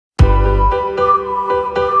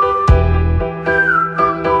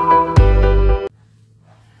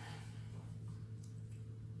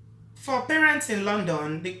in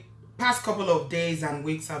London, the past couple of days and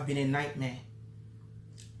weeks have been a nightmare.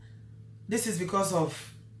 This is because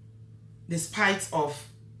of the spite of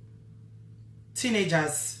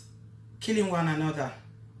teenagers killing one another.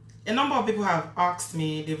 A number of people have asked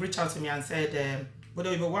me, they've reached out to me and said,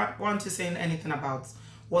 Obodo, why aren't you saying anything about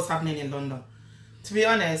what's happening in London? To be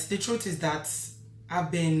honest, the truth is that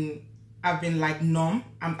I've been like numb.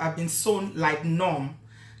 I've been so like numb,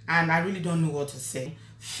 and I really don't know what to say.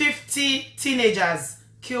 50 teenagers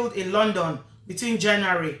killed in London between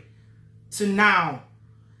January to now.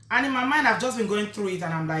 And in my mind, I've just been going through it,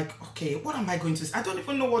 and I'm like, okay, what am I going to say? I don't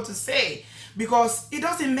even know what to say because it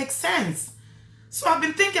doesn't make sense. So I've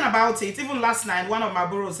been thinking about it. Even last night, one of my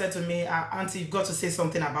bros said to me, Auntie, you've got to say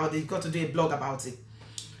something about it. You've got to do a blog about it.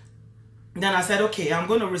 Then I said, okay, I'm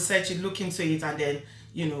going to research it, look into it, and then,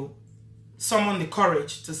 you know, summon the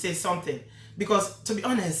courage to say something. Because, to be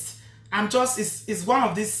honest, it's one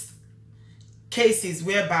of these cases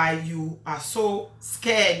whereby you are so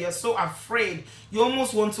scared, you're so afraid, you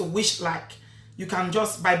almost want to wish, like, you can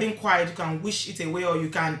just, by being quiet, you can wish it away, or you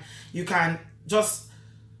can just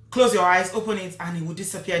close your eyes, open it, and it will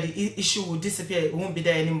disappear. The issue will disappear. It won't be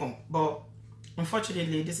there anymore. But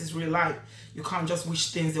unfortunately, this is real life. You can't just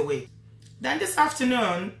wish things away. Then this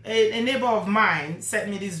afternoon, a neighbor of mine sent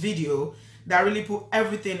me this video that really put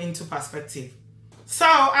everything into perspective. So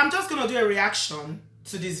I'm just going to do a reaction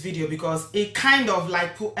to this video because it kind of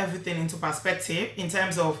like put everything into perspective in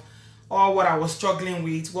terms of all what I was struggling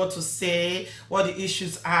with, what to say, what the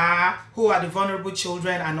issues are, who are the vulnerable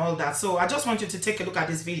children and all that. So I just want you to take a look at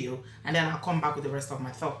this video and then I'll come back with the rest of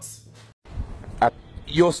my thoughts.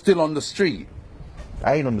 You're still on the street?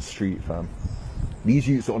 I ain't on the street, fam. These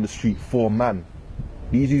youths are on the street for man.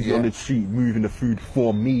 These youths are on the street moving the food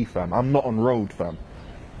for me, fam. I'm not on road, fam.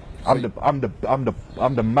 I'm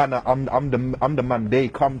the man they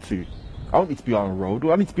come to. I don't need to be on road. What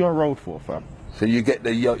do I need to be on road for, fam? So you get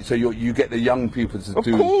the you get the young people to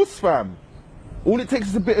do. Of course, fam. All it takes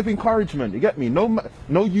is a bit of encouragement. You get me? No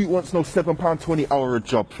youth wants no £7.20 hour a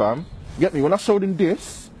job, fam. You get me? When I showed him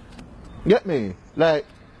this, you get me? Like,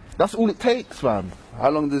 that's all it takes, fam. How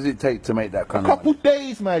long does it take to make that kind of money? Couple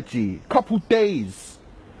days, my G. Couple days.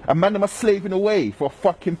 A man them are slaving away for a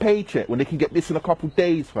fucking paycheck when they can get this in a couple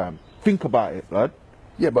days, fam. Think about it, blood.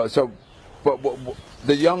 Yeah, but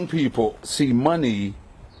the young people see money.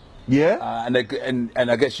 Yeah. And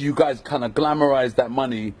I guess you guys kind of glamorize that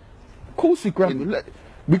money. Of course we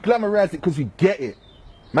glamorize it because we get it.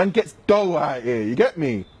 Man gets dough out here. You get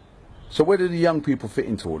me? So where do the young people fit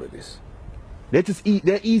into all of this?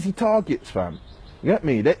 They're easy targets, fam. You get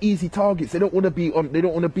me? They're easy targets. They don't want to be on. They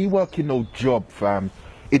don't want to be working no job, fam.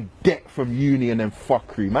 In debt from uni and then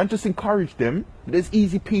fuckery. Man, just encourage them. There's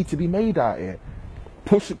easy P to be made out here.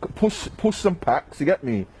 Push some packs. You get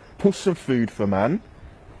me? Push some food for man.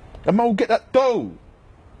 And man will get that dough.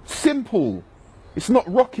 Simple. It's not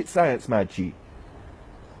rocket science, my G.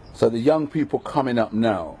 So the young people coming up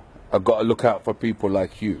now have got to look out for people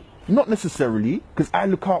like you. Not necessarily, because I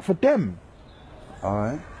look out for them.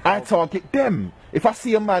 Alright. I target them. If I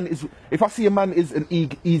see a man is an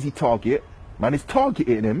easy target, man is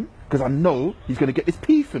targeting him because I know he's gonna get this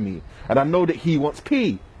P for me, and I know that he wants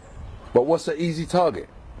P. But what's the easy target?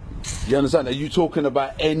 You understand? Are you talking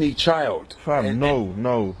about any child? Fam, no.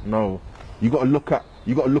 You gotta look at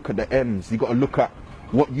the M's. You gotta look at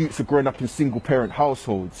what youths are growing up in single parent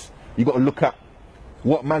households. You gotta look at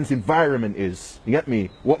what man's environment is. You get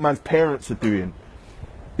me? What man's parents are doing.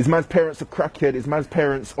 Is man's parents a crackhead? Is man's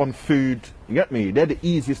parents on food? You get me? They're the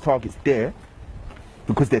easiest targets there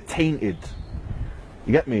because they're tainted.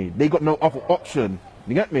 You get me? They got no other option.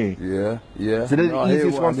 You get me? Yeah. So they're the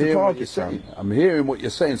easiest ones to target, Sam. I'm hearing what you're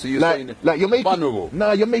saying. So you're saying like you're making vulnerable.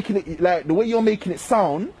 Nah, you're making it like the way you're making it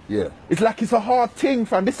sound. Yeah. It's like it's a hard thing,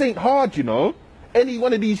 fam. This ain't hard, you know. Any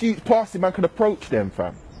one of these youths passing, man, can approach them,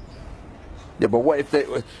 fam. Yeah, but what if they?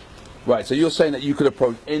 Right. So you're saying that you could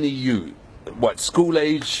approach any youth. What, school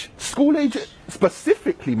age? School age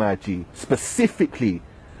specifically, my G. Specifically.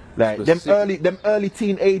 Like them early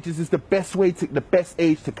teen ages is the best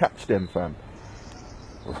age to catch them, fam.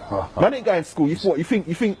 Man ain't going to school. You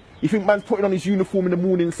think man's putting on his uniform in the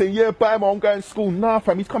morning and saying, yeah, bye, man, I'm going to school. Nah,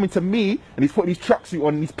 fam, he's coming to me and he's putting his tracksuit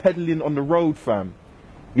on and he's pedaling on the road, fam.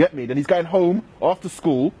 You get me? Then he's going home after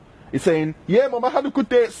school. He's saying, yeah, mum, I had a good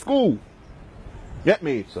day at school. Get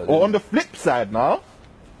me? So or on the flip side now,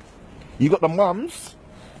 you got the mums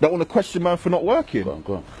that want to question man for not working.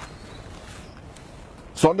 Go on.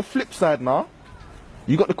 So on the flip side now,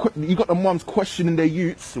 you got the mums questioning their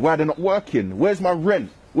youths why they're not working. Where's my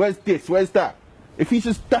rent? Where's this? Where's that? If he's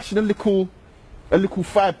just dashing a little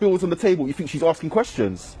 5 bills on the table, you think she's asking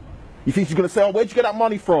questions? You think she's gonna say, oh, where'd you get that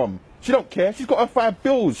money from? She don't care. She's got her 5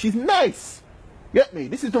 bills. She's nice. Get me?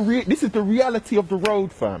 This is the reality of the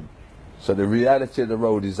road, fam. So the reality of the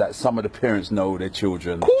road is that some of the parents know their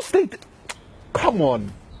children. Of course they. Come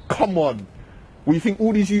on. Well, you think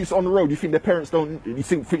all these youths on the road? You think their parents don't? You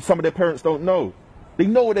think some of their parents don't know? They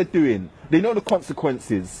know what they're doing. They know the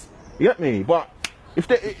consequences. You get me? But if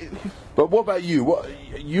they. But what about you? What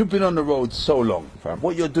you've been on the road so long, fam.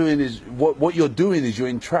 What you're doing is you're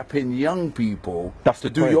entrapping young people to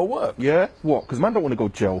do your work. Yeah. What? Because man don't want to go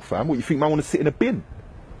jail, fam. What you think? Man want to sit in a bin?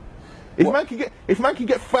 If man can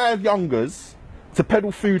get 5 youngers to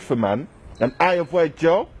peddle food for man, and I avoid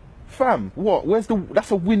jail, fam. What?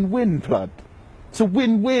 That's a win-win, blood. It's a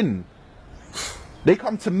win-win. They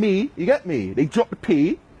come to me. You get me? They drop the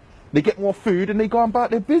P. They get more food and they go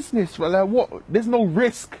about their business. Well, like, what? There's no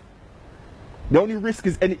risk. The only risk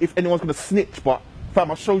is if anyone's gonna snitch. But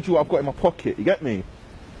fam, I showed you what I've got in my pocket. You get me?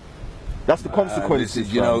 That's the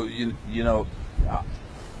consequences. You know,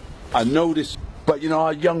 I know this, but you know,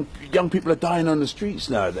 our young people are dying on the streets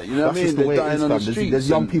nowadays. You know what I mean? They're dying on the streets. There's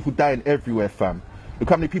young people dying everywhere, fam. Look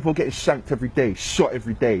how many people are getting shanked every day, shot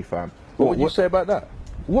every day, fam. What do you say about that?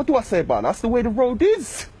 What do I say about that? That's the way the road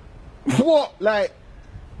is. What? Like.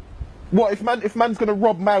 What if man's gonna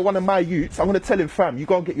rob one of my youths? I'm gonna tell him, fam, you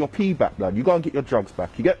go and get your P back, blood. You go and get your drugs back.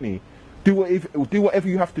 You get me? Do whatever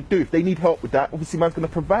you have to do. If they need help with that, obviously man's gonna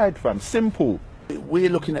provide, fam. Simple. We're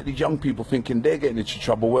looking at these young people thinking they're getting into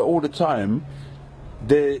trouble, where all the time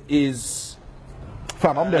there is.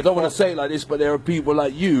 Fam, I don't want to say it like this, but there are people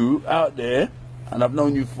like you out there, and I've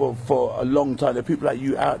known you for a long time. There are people like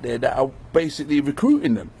you out there that are basically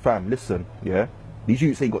recruiting them. Fam, listen, yeah. These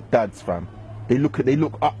youths ain't got dads, fam. They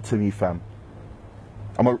look up to me, fam.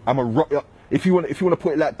 If you want to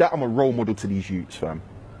put it like that, I'm a role model to these youths, fam.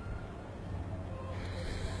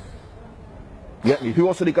 You get me? Who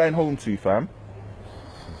else are they going home to, fam?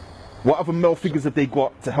 What other male figures have they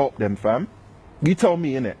got to help them, fam? You tell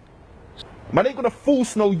me, innit? Man ain't gonna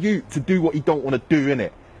force no youth to do what he don't want to do,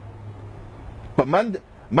 innit? But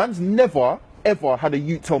man's never ever had a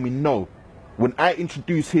youth tell me no when I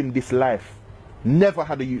introduce him this life. Never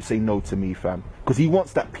had a youth say no to me, fam. Because he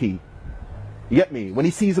wants that P. You get me? When he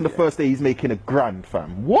sees on the first day he's making $1,000,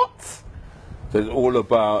 fam. What? So it's all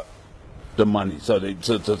about the money. So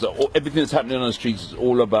everything that's happening on the streets is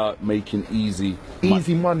all about making easy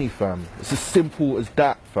money, fam. It's as simple as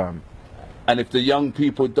that, fam. And if the young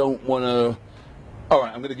people don't want to...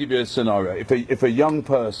 Alright, I'm going to give you a scenario. If a young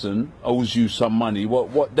person owes you some money,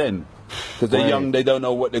 what then? Because they're young, they don't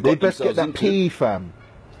know what they've got themselves into. They best get that P, fam.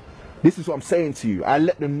 This is what I'm saying to you. I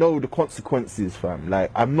let them know the consequences, fam. Like,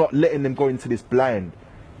 I'm not letting them go into this blind.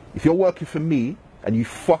 If you're working for me and you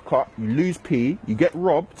fuck up, you lose P, you get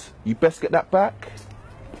robbed, you best get that back.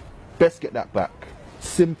 Best get that back.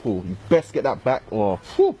 Simple. You best get that back or...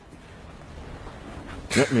 Whew.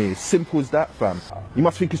 Get me? Simple as that, fam. You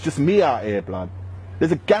must think it's just me out here, blood.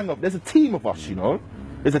 There's a team of us, you know?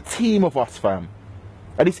 There's a team of us, fam.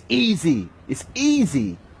 And it's easy. It's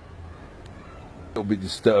easy. It'll be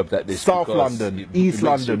disturbed at this. South London, East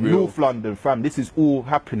London, North London, fam. This is all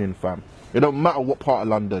happening, fam. It don't matter what part of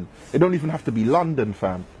London. It don't even have to be London,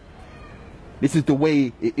 fam. This is the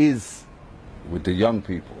way it is. With the young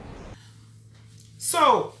people.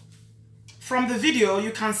 So, from the video,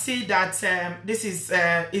 you can see that this is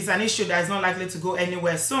an issue that is not likely to go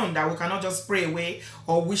anywhere soon, that we cannot just spray away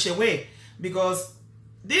or wish away. Because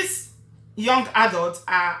these young adults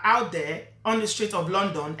are out there on the street of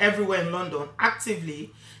London, everywhere in London,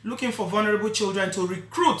 actively looking for vulnerable children to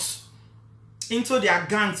recruit into their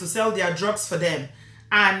gangs to sell their drugs for them.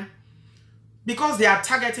 And because they are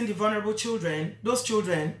targeting the vulnerable children, those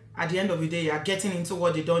children, at the end of the day, are getting into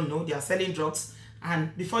what they don't know. They are selling drugs,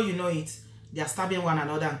 and before you know it, they are stabbing one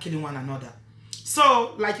another and killing one another.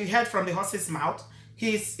 So, like you heard from the horse's mouth,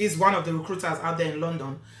 he's one of the recruiters out there in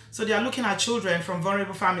London. So they are looking at children from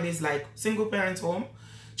vulnerable families like single parent home,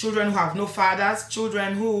 children who have no fathers,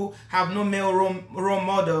 children who have no male role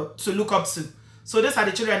model to look up to. So these are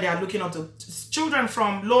the children they are looking up to. Children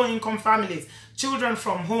from low-income families, children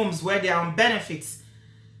from homes where they are on benefits,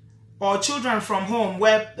 or children from home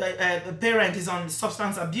where the parent is on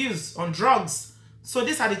substance abuse, on drugs. So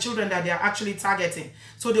these are the children that they are actually targeting.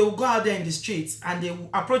 So they will go out there in the streets and they will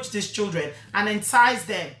approach these children and entice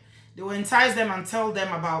them. They will entice them and tell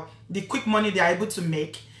them about the quick money they are able to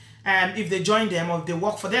make if they join them or if they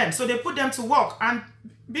work for them. So they put them to work, and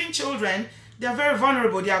being children, they are very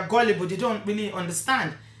vulnerable, they are gullible, they don't really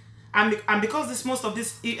understand. And because most of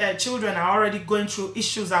these children are already going through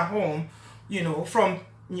issues at home, you know, from,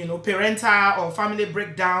 you know, parental or family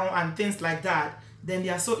breakdown and things like that, then they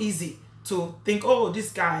are so easy to think, oh,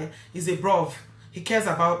 this guy is a bruv, he cares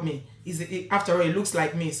about me, after all, he looks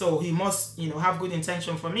like me, so he must, you know, have good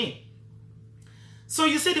intention for me. So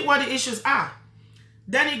you see what the issues are.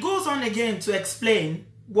 Then it goes on again to explain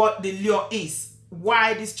what the lure is,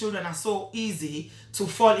 why these children are so easy to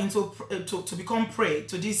fall into, to become prey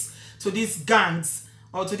to these gangs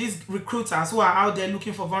or to these recruiters who are out there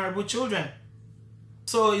looking for vulnerable children.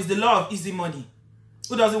 So it's the law of easy money.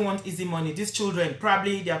 Who doesn't want easy money? These children,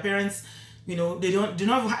 probably their parents, you know, they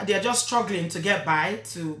are just struggling to get by,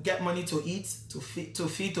 to get money to eat, to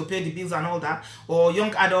feed, to pay the bills and all that. Or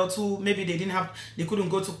young adults who maybe they couldn't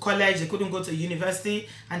go to college, they couldn't go to university,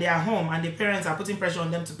 and they are home, and the parents are putting pressure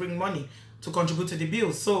on them to bring money to contribute to the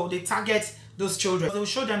bills. So they target those children. They'll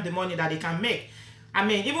show them the money that they can make. I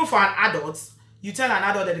mean, even for an adult, you tell an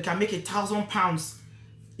adult that they can make £1,000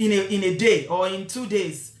 in a day or in 2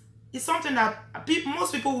 days. It's something that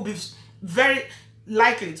most people will be very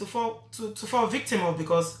likely to fall victim of,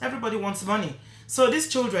 because everybody wants money. So these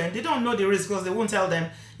children, they don't know the risk, because they won't tell them,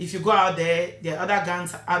 if you go out there, there are other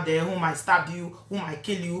gangs out there who might stab you, who might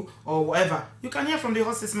kill you, or whatever. You can hear from the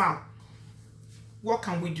horse's mouth. What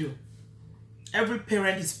can we do? Every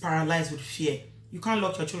parent is paralyzed with fear. You can't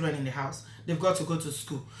lock your children in the house. They've got to go to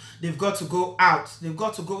school. They've got to go out. They've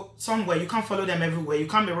got to go somewhere. You can't follow them everywhere. You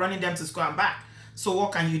can't be running them to school and back. So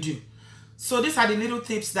what can you do? So these are the little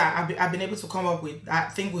tips that I've been able to come up with that I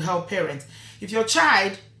think will help parents. If your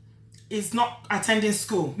child is not attending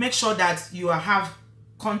school, make sure that you have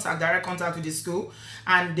direct contact with the school,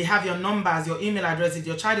 and they have your numbers, your email address. If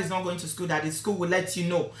your child is not going to school, that the school will let you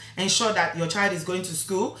know. Ensure that your child is going to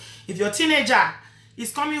school. If your teenager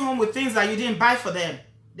is coming home with things that you didn't buy for them,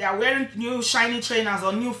 they are wearing new shiny trainers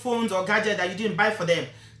or new phones or gadgets that you didn't buy for them,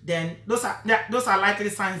 then those are likely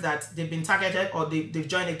signs that they've been targeted or they've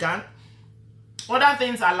joined a gang. Other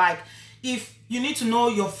things are like, if you need to know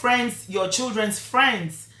your friends, your children's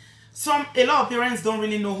friends. A lot of parents don't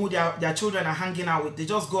really know who their children are hanging out with. They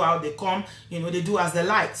just go out, they come, you know, they do as they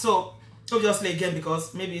like. So obviously, again,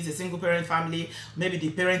 because maybe it's a single parent family, maybe the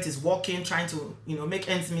parent is working, trying to, you know, make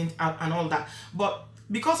ends meet and all that. But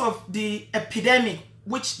because of the epidemic,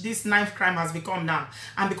 which this 9th crime has become now,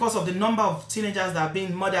 and because of the number of teenagers that are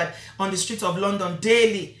being murdered on the streets of London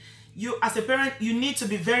daily, you as a parent, you need to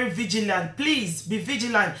be very vigilant. Please be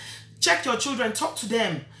vigilant. Check your children, talk to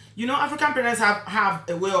them. You know, African parents have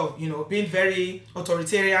a way of, you know, being very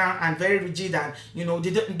authoritarian and very rigid, and, you know,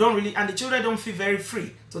 they don't really, and the children don't feel very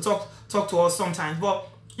free to talk to us sometimes. But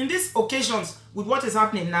in these occasions, with what is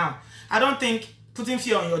happening now, I don't think putting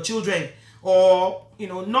fear on your children or, you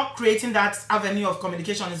know, not creating that avenue of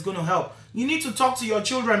communication is going to help. You need to talk to your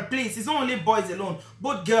children, please. It's not only boys alone,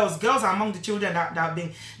 both girls are among the children that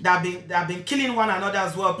have been killing one another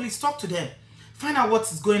as well. Please talk to them. Find out what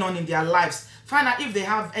is going on in their lives. Find out if they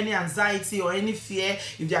have any anxiety or any fear,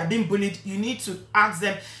 if they are being bullied. You need to ask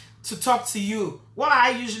them to talk to you. What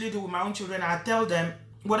I usually do with my own children, I tell them,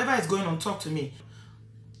 whatever is going on, talk to me.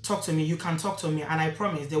 Talk to me. You can talk to me, and I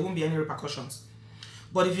promise there won't be any repercussions.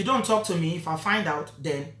 But if you don't talk to me, if I find out,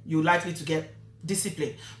 then you're likely to get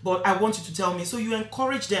discipline. But I want you to tell me. So you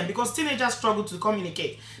encourage them, because teenagers struggle to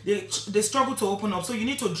communicate. They struggle to open up. So you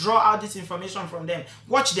need to draw out this information from them.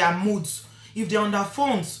 Watch their moods. If they're on their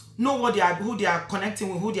phones, know who they are connecting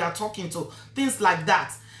with, who they are talking to, things like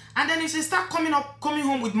that. And then if they start coming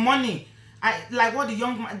home with money, like what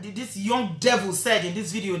this young devil said in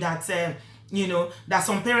this video, that you know, that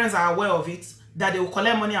some parents are aware of it, that they will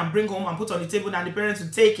collect money and bring home and put on the table, and the parents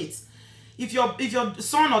will take it. If your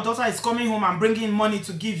son or daughter is coming home and bringing money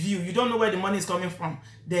to give you, you don't know where the money is coming from,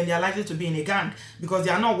 then they are likely to be in a gang, because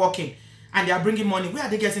they are not working and they are bringing money. Where are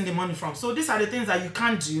they getting the money from? So these are the things that you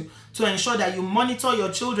can do to ensure that you monitor your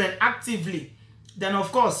children actively. Then,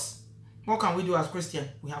 of course, what can we do as Christians?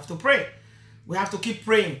 We have to pray. We have to keep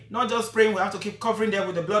praying. Not just praying, we have to keep covering them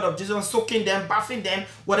with the blood of Jesus, soaking them, bathing them,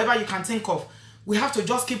 whatever you can think of. We have to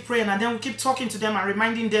just keep praying, and then we keep talking to them and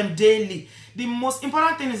reminding them daily. The most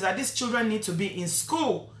important thing is that these children need to be in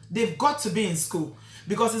school. They've got to be in school,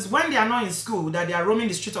 because it's when they are not in school that they are roaming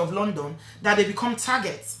the streets of London that they become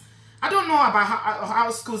targets. I don't know about how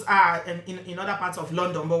schools are in other parts of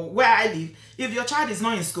London, but where I live, if your child is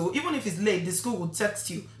not in school, even if it's late, the school will text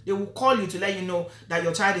you. They will call you to let you know that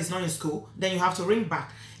your child is not in school. Then you have to ring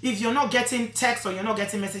back. If you're not getting texts or you're not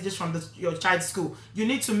getting messages from your child's school, you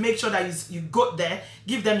need to make sure that you go there,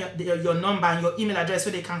 give them your number and your email address so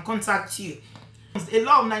they can contact you. A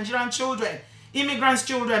lot of Nigerian children, immigrants'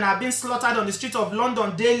 children, are being slaughtered on the streets of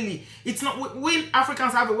London daily. It's not, we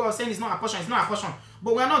Africans have a way of saying it's not a portion, it's not a portion.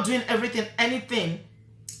 But we're not doing anything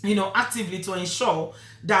actively to ensure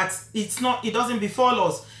that it doesn't befall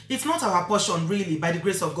us. It's not our portion really, by the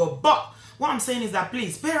grace of God. But what I'm saying is that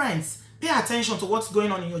please, parents, pay attention to what's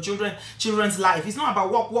going on in your children's life. It's not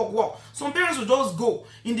about work. Some parents will just go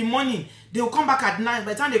in the morning, they'll come back at night.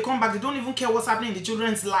 By the time they come back, they don't even care what's happening in the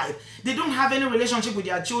children's life. They don't have any relationship with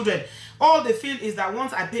their children. All they feel is that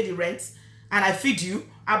once I pay the rent and I feed you,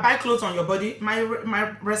 I buy clothes on your body,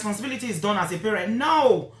 my responsibility is done as a parent.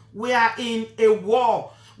 No, we are in a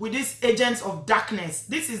war with these agents of darkness.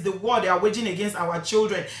 This is the war they are waging against our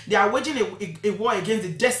children. They are waging a war against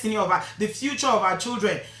the destiny of the future of our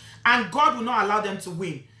children. And God will not allow them to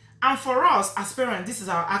win. And for us as parents, this is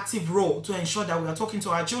our active role to ensure that we are talking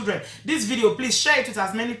to our children. This video, please share it with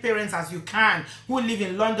as many parents as you can who live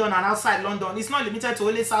in London and outside London. It's not limited to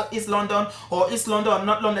only South East London or East London or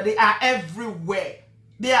North London. They are everywhere.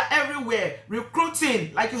 They are everywhere.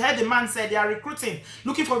 Recruiting, like you heard the man say, they are recruiting,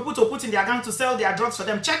 looking for people to put in their gang to sell their drugs for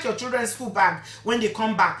them. Check your children's school bag when they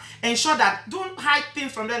come back. Ensure that, don't hide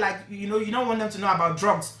things from them like, you don't want them to know about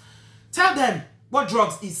drugs. Tell them what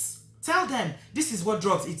drugs is. Tell them this is what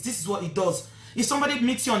drugs is. This is what it does. If somebody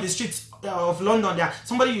meets you on the streets of London, there,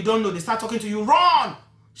 somebody you don't know, they start talking to you, run,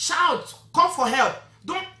 shout, call for help.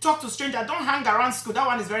 Don't talk to strangers. Don't hang around school. That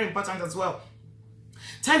one is very important as well.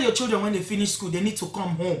 Tell your children when they finish school, they need to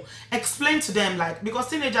come home. Explain to them, like, because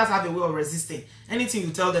teenagers have a way of resisting. Anything you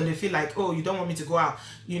tell them, they feel like, oh, you don't want me to go out,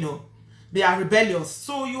 They are rebellious.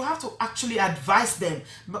 So you have to actually advise them,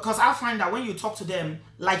 because I find that when you talk to them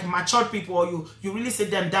like matured people, or you really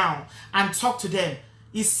sit them down and talk to them,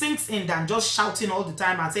 it sinks in than just shouting all the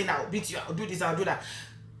time and saying, I'll beat you, I'll do this, I'll do that.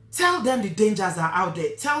 Tell them the dangers are out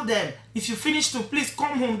there. Tell them, if you finish school, please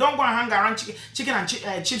come home. Don't go and hang around chicken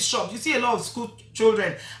and chip shops. You see a lot of school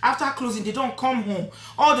children, after closing, they don't come home.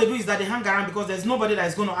 All they do is that they hang around because there's nobody that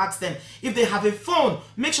is going to ask them. If they have a phone,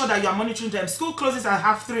 make sure that you are monitoring them. School closes at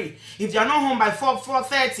 3:30. If they are not home by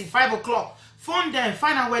 4:30, 5 o'clock, phone them,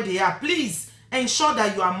 find out where they are. Please ensure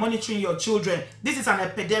that you are monitoring your children. This is an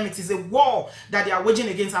epidemic. It's a war that they are waging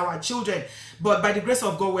against our children. But by the grace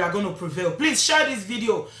of God, we are going to prevail. Please share this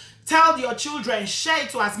video. Tell your children, share it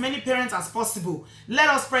to as many parents as possible. Let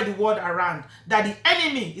us spread the word around that the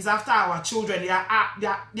enemy is after our children. They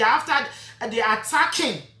are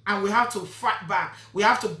attacking, and we have to fight back. We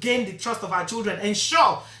have to gain the trust of our children.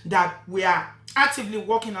 Ensure that we are actively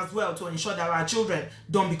working as well to ensure that our children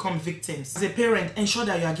don't become victims. As a parent, ensure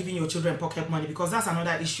that you are giving your children pocket money, because that's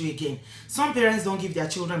another issue again. Some parents don't give their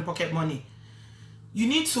children pocket money. You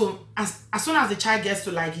need to, as soon as the child gets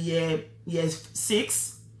to like year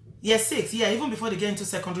 6, even before they get into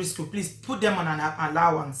secondary school, please put them on an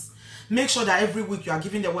allowance. Make sure that every week you are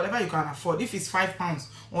giving them whatever you can afford. If it's £5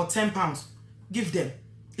 or £10, give them.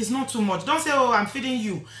 It's not too much. Don't say, oh, I'm feeding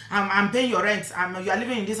you, I'm paying your rent, you are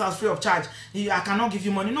living in this house free of charge, I cannot give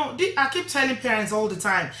you money. No, I keep telling parents all the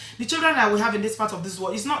time, the children that we have in this part of this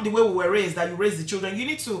world, it's not the way we were raised that you raise the children. You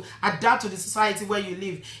need to adapt to the society where you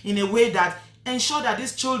live in a way that ensure that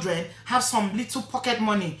these children have some little pocket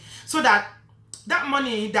money, so that that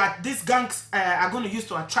money that these gangs are going to use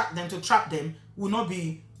to attract them, to trap them, will not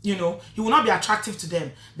be, it will not be attractive to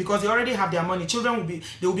them, because they already have their money. Children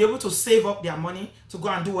will be able to save up their money to go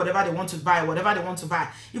and do whatever they want to buy,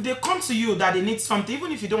 If they come to you that they need something,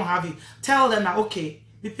 even if you don't have it, tell them that, okay,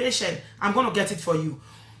 be patient, I'm going to get it for you.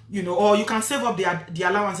 Or you can save up the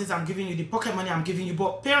allowances I'm giving you, the pocket money I'm giving you.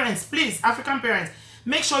 But parents, please, African parents,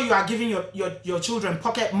 make sure you are giving your children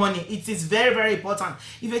pocket money. It is very, very important.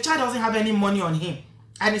 If a child doesn't have any money on him,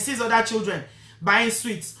 and he sees other children buying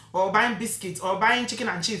sweets or buying biscuits or buying chicken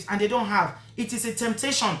and chips, and they don't have, it is a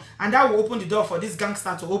temptation, and that will open the door for this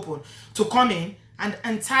gangster to come in and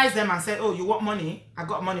entice them and say, oh, you want money? I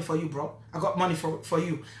got money for you, bro. I got money for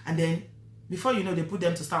you. And then before you know, they put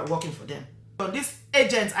them to start working for them. These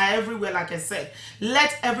agents are everywhere, like I said.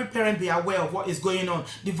 Let every parent be aware of what is going on.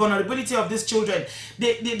 The vulnerability of these children.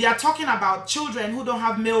 They are talking about children who don't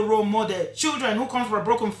have male role model, children who come from a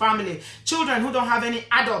broken family, children who don't have any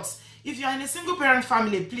adults. If you are in a single parent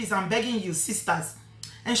family, please, I'm begging you, sisters,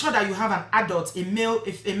 ensure that you have an adult, a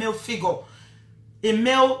male figure,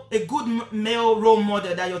 a good male role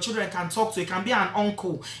model that your children can talk to. It can be an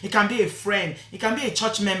uncle, it can be a friend, it can be a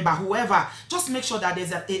church member, whoever. Just make sure that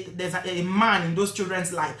there's a man in those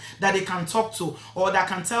children's life that they can talk to, or that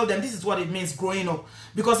can tell them this is what it means growing up,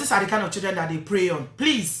 because these are the kind of children that they prey on.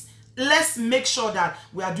 Please, let's make sure that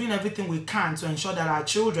we are doing everything we can to ensure that our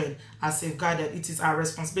children are safeguarded. It is our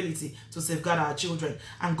responsibility to safeguard our children,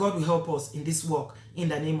 and God will help us in this work in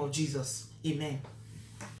the name of Jesus. Amen.